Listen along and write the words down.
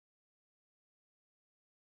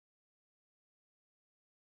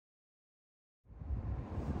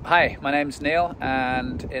Hi, my name's Neil,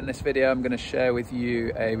 and in this video I'm going to share with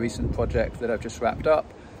you a recent project that I've just wrapped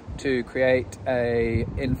up to create a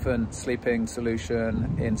infant sleeping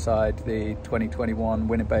solution inside the 2021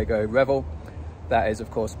 Winnebago Revel. That is of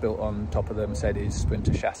course built on top of the Mercedes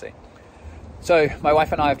Sprinter chassis. So my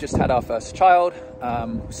wife and I have just had our first child.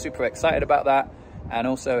 Super excited about that, and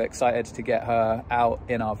also excited to get her out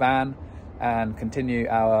in our van and continue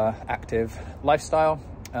our active lifestyle,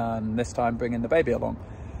 and this time bringing the baby along.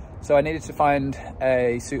 So I needed to find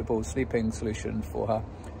a suitable sleeping solution for her.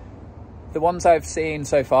 The ones I've seen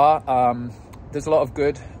so far, there's a lot of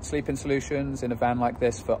good sleeping solutions in a van like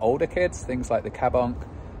this for older kids, things like the Cabunk,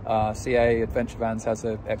 CA Adventure Vans has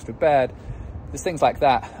an extra bed, there's things like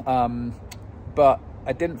that. But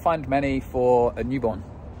I didn't find many for a newborn.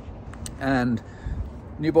 And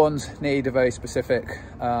newborns need a very specific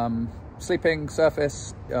sleeping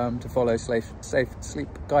surface to follow safe sleep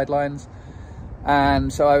guidelines.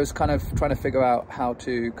 And so I was kind of trying to figure out how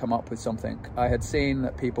to come up with something. I had seen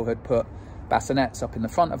that people had put bassinets up in the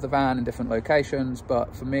front of the van in different locations,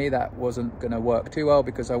 but for me that wasn't going to work too well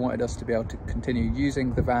because I wanted us to be able to continue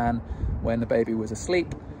using the van when the baby was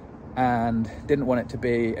asleep and didn't want it to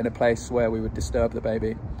be in a place where we would disturb the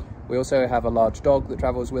baby. We also have a large dog that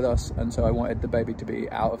travels with us, and so I wanted the baby to be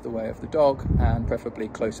out of the way of the dog and preferably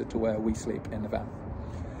closer to where we sleep in the van.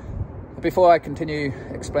 Before I continue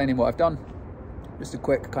explaining what I've done, just a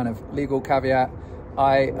quick kind of legal caveat.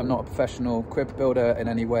 I am not a professional crib builder in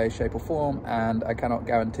any way, shape or form, and I cannot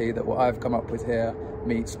guarantee that what I've come up with here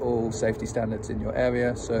meets all safety standards in your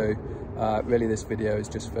area. So really this video is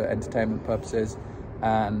just for entertainment purposes,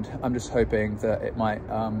 and I'm just hoping that it might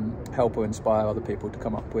help or inspire other people to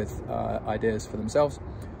come up with ideas for themselves.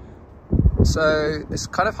 So it's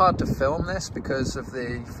kind of hard to film this because of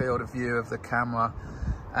the field of view of the camera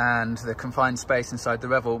and the confined space inside the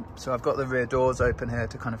Revel. So I've got the rear doors open here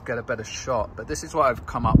to kind of get a better shot, but this is what I've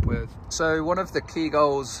come up with. So one of the key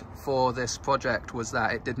goals for this project was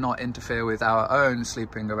that it did not interfere with our own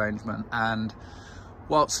sleeping arrangement. And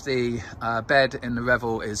whilst the bed in the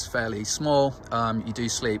Revel is fairly small, you do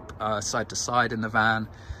sleep side to side in the van.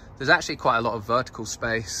 There's actually quite a lot of vertical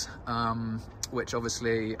space, which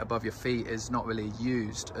obviously above your feet is not really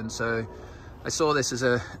used. And so I saw this as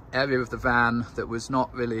an area of the van that was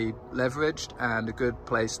not really leveraged and a good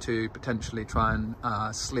place to potentially try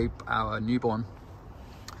and sleep our newborn.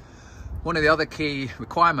 One of the other key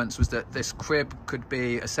requirements was that this crib could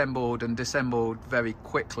be assembled and disassembled very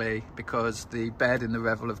quickly because the bed in the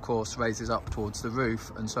Revel of course raises up towards the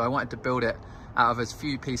roof, and so I wanted to build it out of as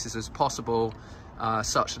few pieces as possible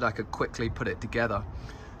such that I could quickly put it together.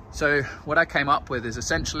 So what I came up with is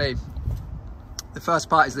essentially the first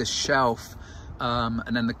part is this shelf,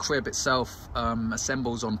 and then the crib itself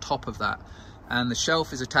assembles on top of that. And the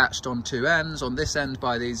shelf is attached on two ends. On this end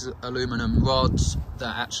by these aluminum rods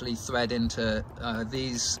that actually thread into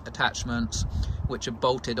these attachments, which are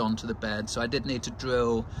bolted onto the bed. So I did need to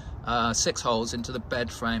drill 6 holes into the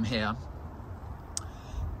bed frame here.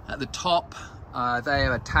 At the top, they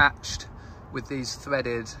are attached with these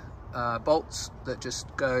threaded bolts that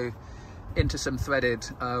just go into some threaded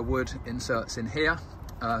wood inserts in here.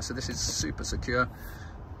 So this is super secure.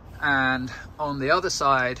 And on the other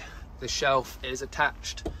side, the shelf is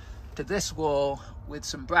attached to this wall with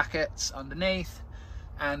some brackets underneath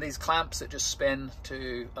and these clamps that just spin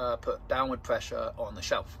to put downward pressure on the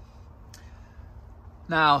shelf.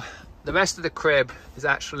 Now, the rest of the crib is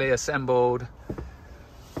actually assembled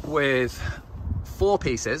with 4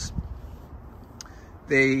 pieces.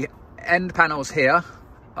 The end panels here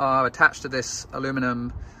are attached to this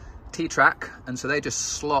aluminum T-track, and so they just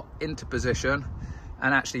slot into position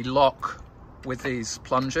and actually lock with these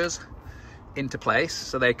plungers into place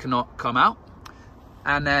so they cannot come out.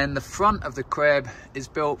 And then the front of the crib is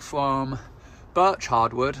built from birch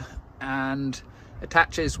hardwood and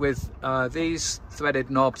attaches with these threaded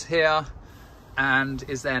knobs here and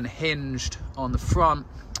is then hinged on the front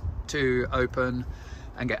to open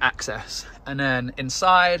and get access. And then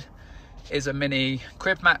inside is a mini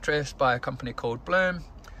crib mattress by a company called Bloom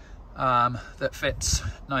that fits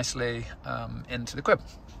nicely into the crib.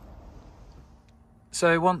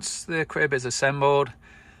 So once the crib is assembled,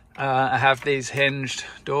 I have these hinged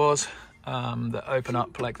doors that open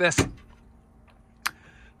up like this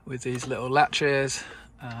with these little latches,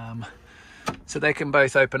 so they can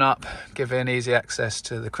both open up, giving easy access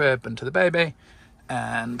to the crib and to the baby,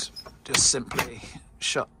 and just simply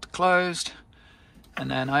shut closed. And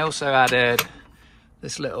then I also added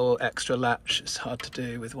this little extra latch. It's hard to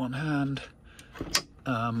do with one hand,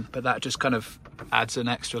 but that just kind of adds an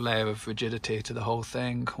extra layer of rigidity to the whole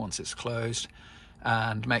thing once it's closed.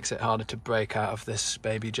 and makes it harder to break out of this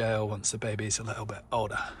baby jail once the baby's a little bit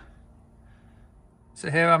older. So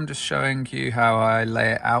here I'm just showing you how I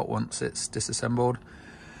lay it out once it's disassembled.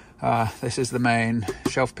 This is the main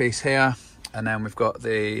shelf piece here, and then we've got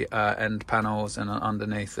the end panels, and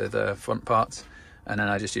underneath are the front parts, and then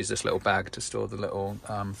I just use this little bag to store the little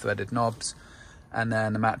threaded knobs, and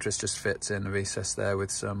then the mattress just fits in the recess there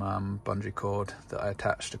with some bungee cord that I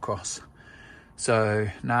attached across. So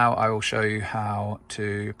now I will show you how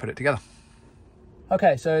to put it together.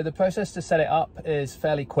 Okay, so the process to set it up is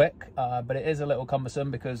fairly quick, but it is a little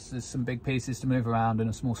cumbersome because there's some big pieces to move around in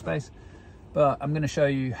a small space. But I'm going to show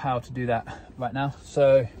you how to do that right now.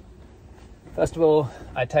 So first of all,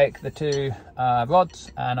 I take the two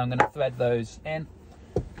rods and I'm going to thread those in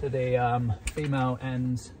to the female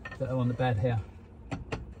ends that are on the bed here.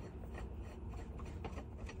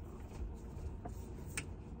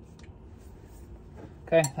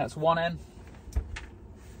 Okay, that's one end.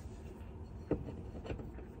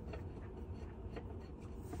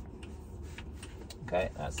 Okay,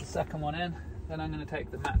 that's the second one in. Then I'm going to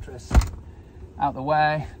take the mattress out the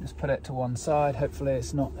way, just put it to one side. Hopefully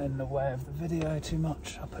it's not in the way of the video too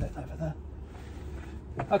much. I'll put it over there.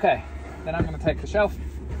 Okay, then I'm going to take the shelf.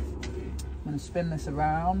 I'm going to spin this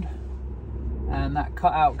around, and that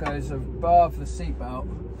cutout goes above the seat belt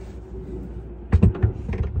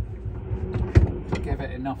to give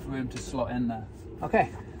it enough room to slot in there. Okay,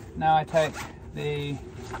 now I take the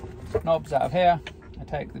knobs out of here. I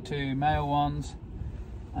take the two male ones,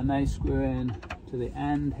 and they screw in to the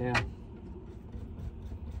end here.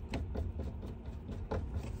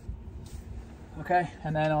 Okay,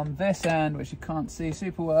 and then on this end, which you can't see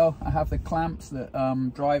super well, I have the clamps that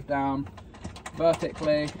drive down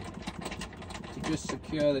vertically to just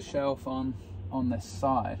secure the shelf on this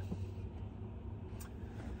side.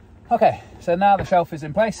 Okay, so now the shelf is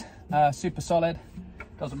in place, super solid,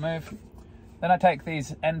 doesn't move. Then I take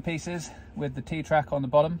these end pieces with the T-track on the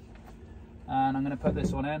bottom, and I'm going to put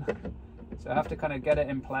this one in. So I have to kind of get it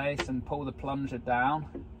in place and pull the plunger down.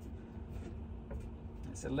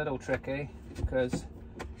 It's a little tricky because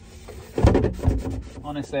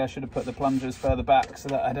honestly I should have put the plungers further back so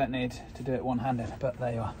that I don't need to do it one-handed, but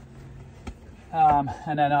there you are.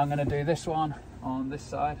 And then I'm going to do this one on this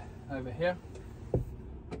side over here.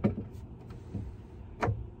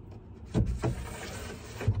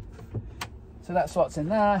 So that's what's in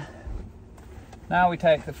there. Now we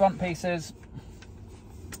take the front pieces.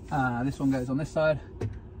 This one goes on this side,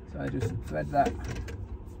 so I just thread that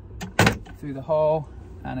through the hole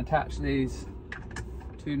and attach these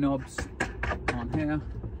two knobs on here.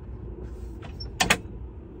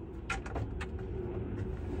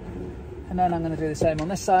 And then I'm going to do the same on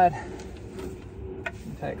this side.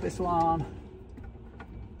 Take this one.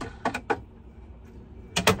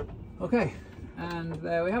 Okay, and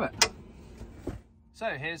there we have it. So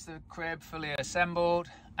here's the crib fully assembled,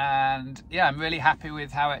 and yeah, I'm really happy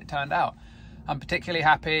with how it turned out. I'm particularly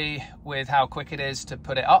happy with how quick it is to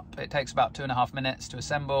put it up. It takes about 2.5 minutes to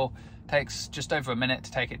assemble, takes just over a minute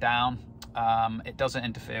to take it down. It doesn't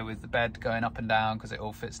interfere with the bed going up and down because it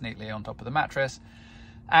all fits neatly on top of the mattress.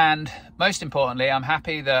 And most importantly, I'm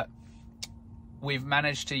happy that we've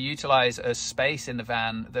managed to utilize a space in the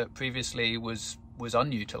van that previously was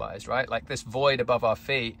unutilized, right? Like this void above our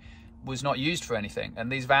feet was not used for anything,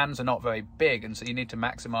 and these vans are not very big, and so you need to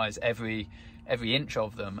maximize every inch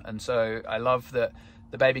of them. And so I love that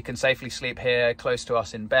the baby can safely sleep here close to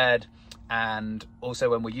us in bed, and also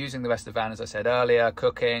when we're using the rest of the van, as I said earlier,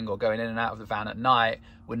 cooking or going in and out of the van at night,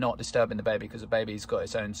 we're not disturbing the baby because the baby's got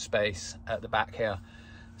its own space at the back here.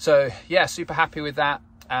 So yeah, super happy with that.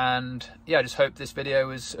 And yeah, I just hope this video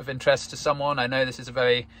was of interest to someone. I know this is a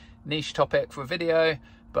very niche topic for a video,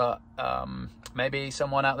 but maybe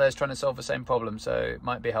someone out there is trying to solve the same problem, so it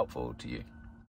might be helpful to you.